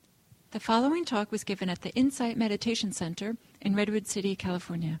The following talk was given at the Insight Meditation Center in Redwood City,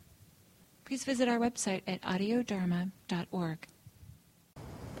 California. Please visit our website at audiodharma.org.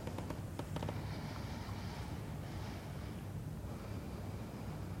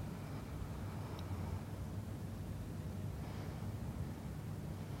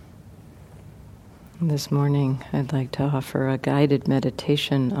 This morning, I'd like to offer a guided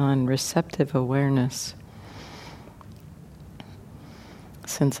meditation on receptive awareness.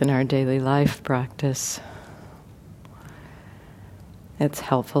 Since in our daily life practice, it's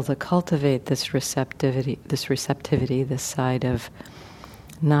helpful to cultivate this receptivity, this side of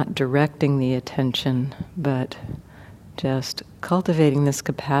not directing the attention, but just cultivating this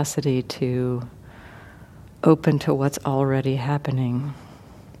capacity to open to what's already happening.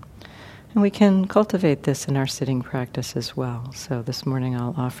 And we can cultivate this in our sitting practice as well. So this morning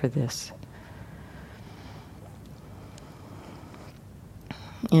I'll offer this.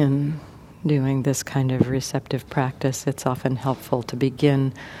 In doing this kind of receptive practice, it's often helpful to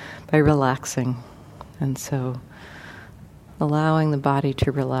begin by relaxing. And so allowing the body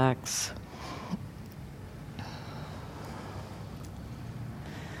to relax.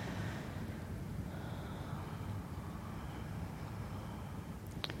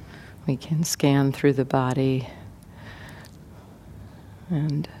 We can scan through the body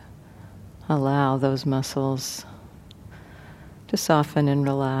and allow those muscles to soften and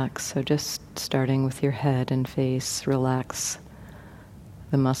relax. So just starting with your head and face, relax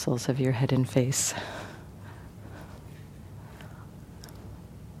the muscles of your head and face.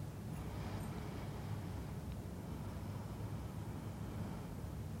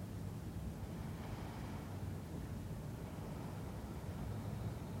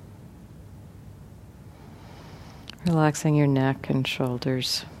 Relaxing your neck and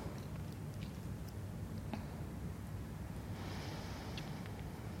shoulders.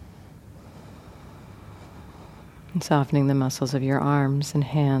 And softening the muscles of your arms and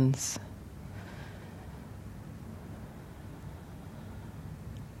hands.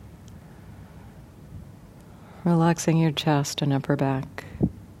 Relaxing your chest and upper back.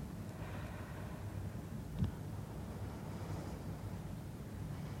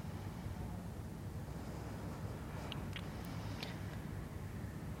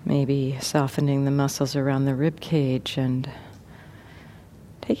 Maybe softening the muscles around the rib cage and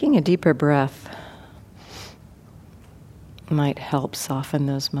taking a deeper breath might help soften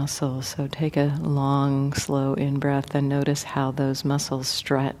those muscles. So take a long, slow in-breath and notice how those muscles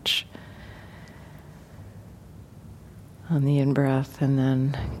stretch on the in-breath and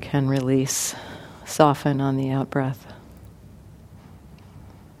then can release, soften on the out-breath.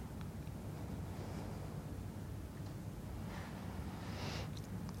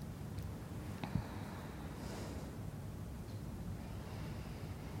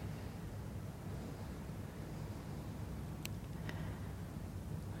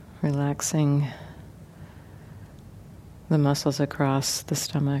 Relaxing the muscles across the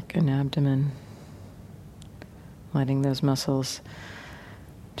stomach and abdomen. Letting those muscles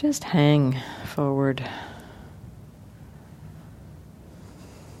just hang forward.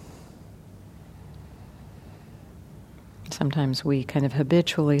 Sometimes we kind of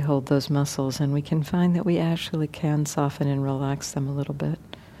habitually hold those muscles, and we can find that we actually can soften and relax them a little bit.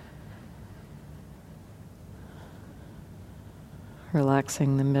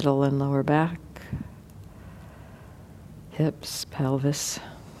 Relaxing the middle and lower back, hips, pelvis.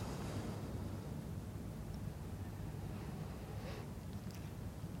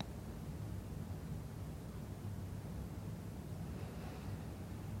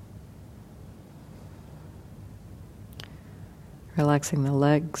 Relaxing the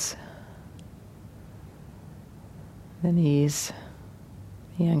legs, the knees,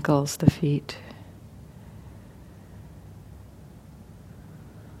 the ankles, the feet.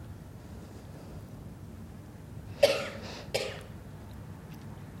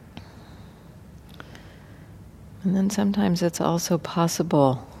 And then sometimes it's also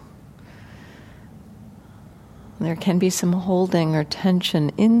possible there can be some holding or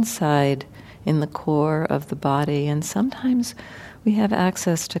tension inside in the core of the body, and sometimes we have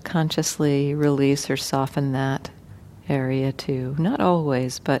access to consciously release or soften that area too. Not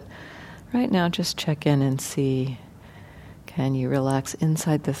always, but right now just check in and see, can you relax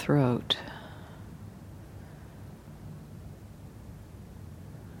inside the throat?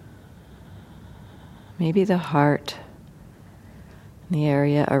 Maybe the heart, the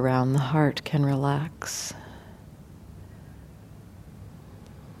area around the heart can relax.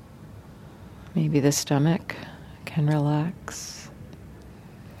 Maybe the stomach can relax.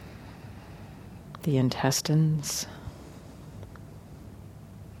 The intestines.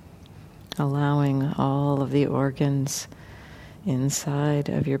 allowing all of the organs inside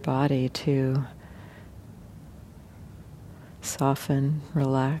of your body to soften,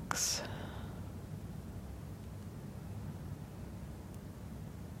 relax.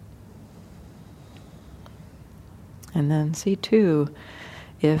 And then see too,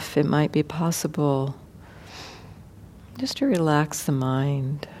 if it might be possible, just to relax the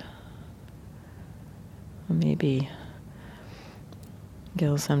mind. Maybe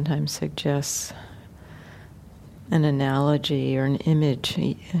Gil sometimes suggests an analogy or an image,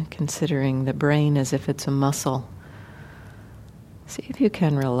 considering the brain as if it's a muscle. See if you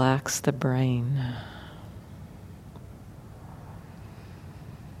can relax the brain.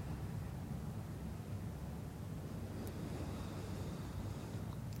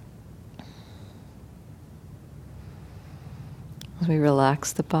 As we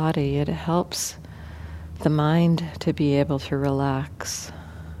relax the body, it helps the mind to be able to relax.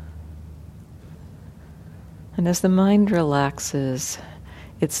 And as the mind relaxes,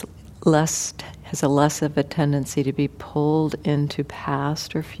 it's has a less of a tendency to be pulled into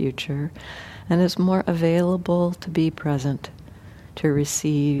past or future, and is more available to be present, to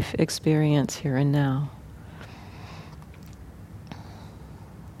receive experience here and now.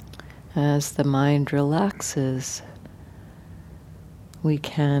 As the mind relaxes, we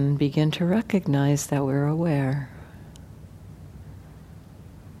can begin to recognize that we're aware.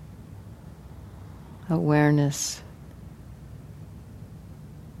 Awareness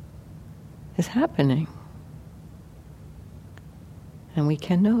is happening. And we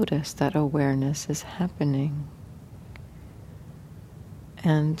can notice that awareness is happening.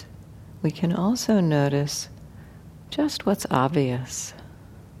 And we can also notice just what's obvious.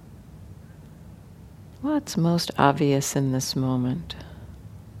 What's most obvious in this moment?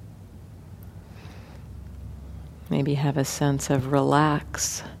 Maybe have a sense of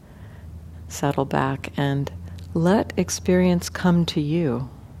relax, settle back, and let experience come to you,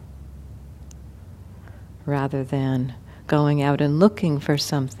 rather than going out and looking for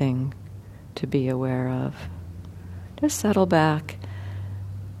something to be aware of. Just settle back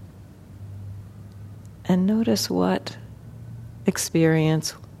and notice what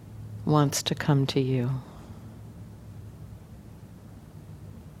experience wants to come to you.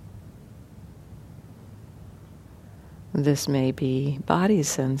 This may be body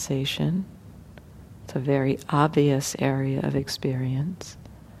sensation. It's a very obvious area of experience.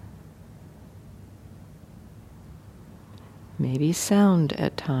 Maybe sound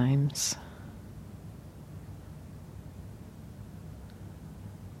at times.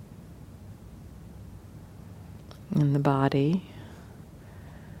 In the body,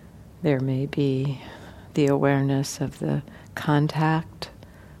 there may be the awareness of the contact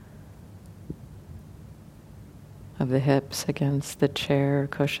of the hips against the chair,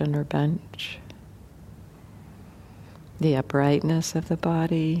 cushion, or bench. The uprightness of the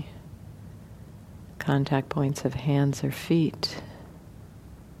body, contact points of hands or feet.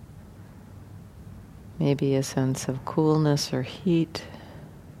 Maybe a sense of coolness or heat.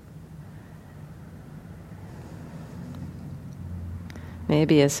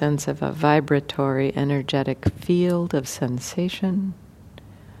 Maybe a sense of a vibratory, energetic field of sensation.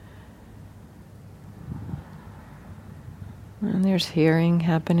 And there's hearing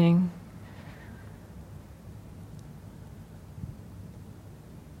happening.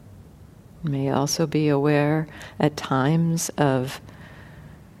 You may also be aware at times of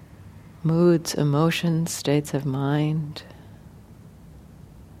moods, emotions, states of mind.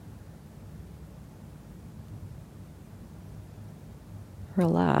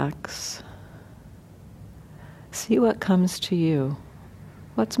 Relax. See what comes to you.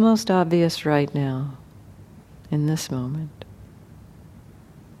 What's most obvious right now, in this moment?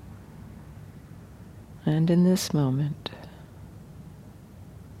 And in this moment.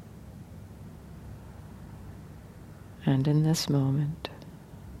 And in this moment.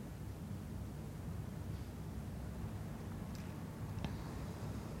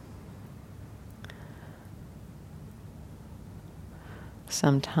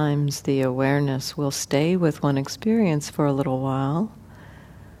 Sometimes the awareness will stay with one experience for a little while,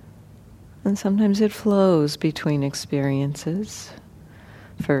 and sometimes it flows between experiences,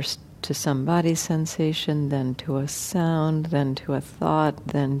 first to some body sensation, then to a sound, then to a thought,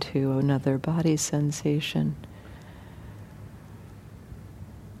 then to another body sensation.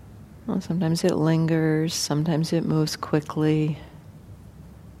 Well, sometimes it lingers, sometimes it moves quickly,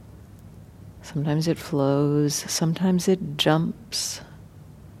 sometimes it flows, sometimes it jumps,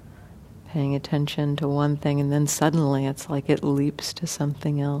 paying attention to one thing, and then suddenly it's like it leaps to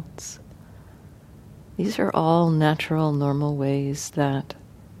something else. These are all natural, normal ways that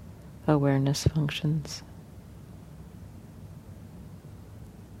awareness functions.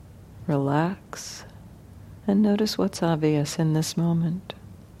 Relax and notice what's obvious in this moment.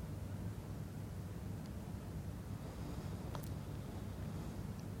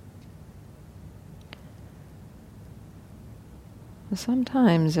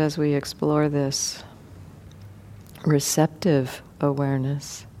 Sometimes as we explore this receptive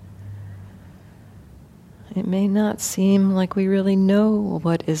awareness, it may not seem like we really know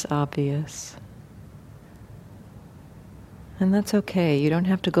what is obvious. And that's okay. You don't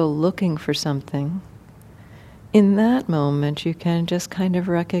have to go looking for something. In that moment, you can just kind of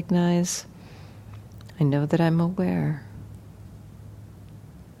recognize, I know that I'm aware.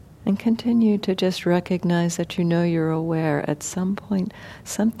 And continue to just recognize that you know you're aware. At some point,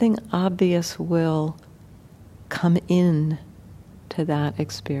 something obvious will come in to that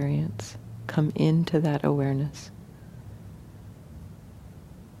experience, come into that awareness.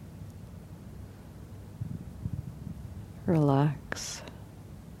 Relax.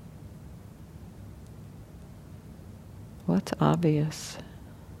 What's obvious?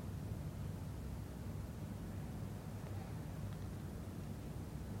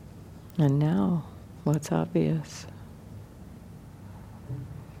 And now, what's obvious?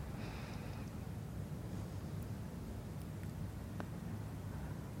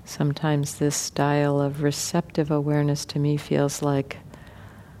 Sometimes this style of receptive awareness to me feels like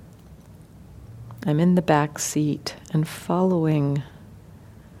I'm in the back seat and following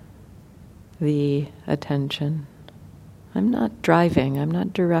the attention. I'm not driving, I'm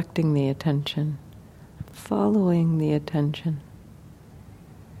not directing the attention. I'm following the attention.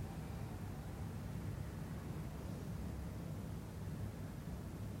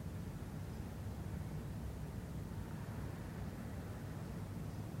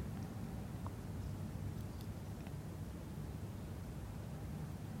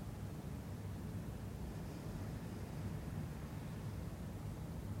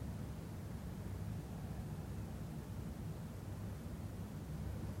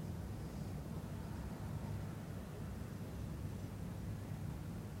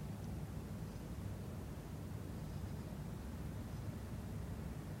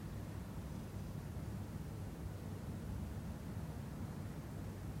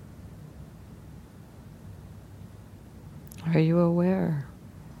 Are you aware?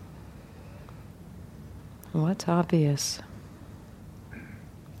 What's obvious?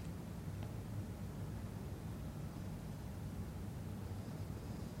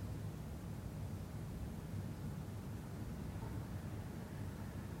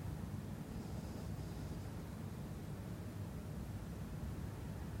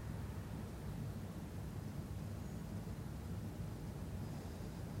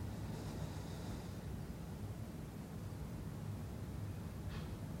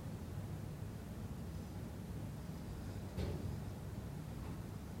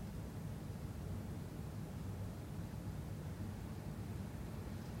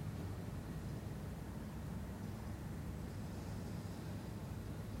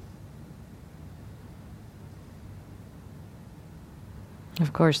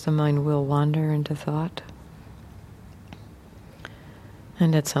 Of course, the mind will wander into thought.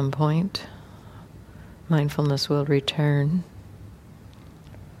 And at some point, mindfulness will return.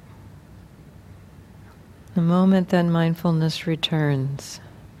 The moment that mindfulness returns,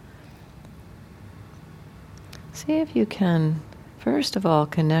 see if you can, first of all,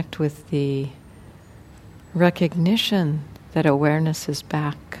 connect with the recognition that awareness is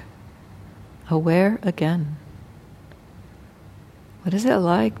back. Aware again. What is it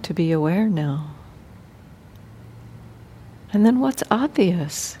like to be aware now? And then what's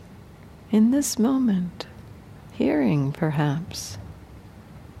obvious in this moment? Hearing, perhaps.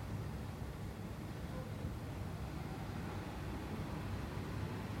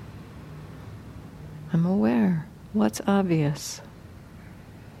 I'm aware. What's obvious?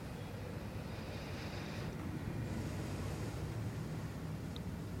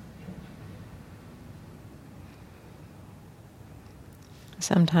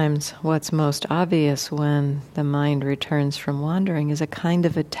 Sometimes what's most obvious when the mind returns from wandering is a kind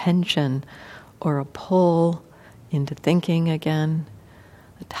of a tension or a pull into thinking again,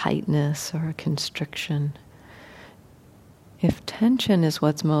 a tightness or a constriction. If tension is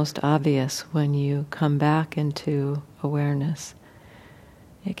what's most obvious when you come back into awareness,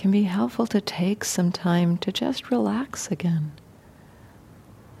 it can be helpful to take some time to just relax again.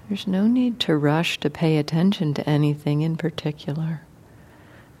 There's no need to rush to pay attention to anything in particular.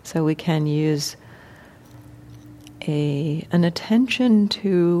 So we can use an attention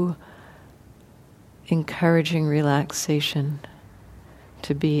to encouraging relaxation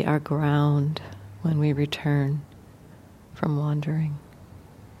to be our ground when we return from wandering.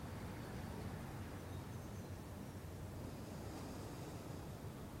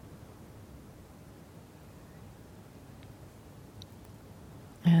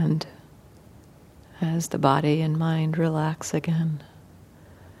 And as the body and mind relax again,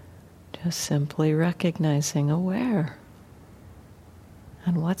 just simply recognizing, aware,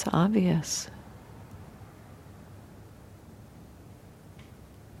 and what's obvious.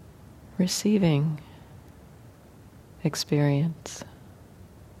 Receiving experience.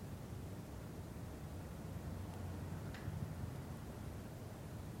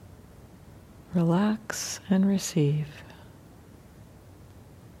 Relax and receive.